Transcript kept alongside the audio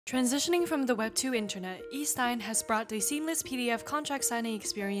Transitioning from the Web 2 internet, EthSign has brought the seamless PDF contract signing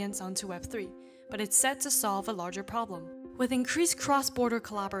experience onto Web 3, but it's set to solve a larger problem. With increased cross-border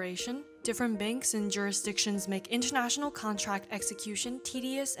collaboration, different banks and jurisdictions make international contract execution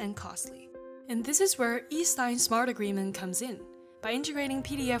tedious and costly. And this is where EthSign Smart Agreement comes in. By integrating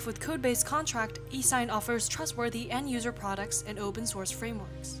PDF with code-based contract, EthSign offers trustworthy end-user products and open-source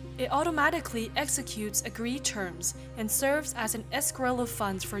frameworks. It automatically executes agreed terms and serves as an escrow of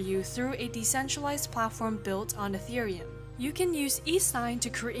funds for you through a decentralized platform built on Ethereum. You can use EthSign to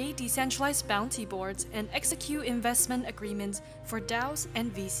create decentralized bounty boards and execute investment agreements for DAOs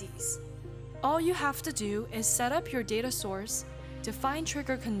and VCs. All you have to do is set up your data source, define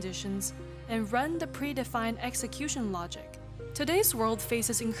trigger conditions, and run the predefined execution logic. Today's world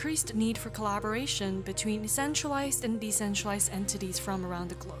faces increased need for collaboration between centralized and decentralized entities from around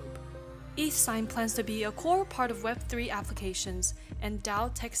the globe. EthSign plans to be a core part of Web3 applications and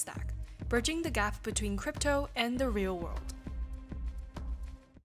DAO tech stack, bridging the gap between crypto and the real world.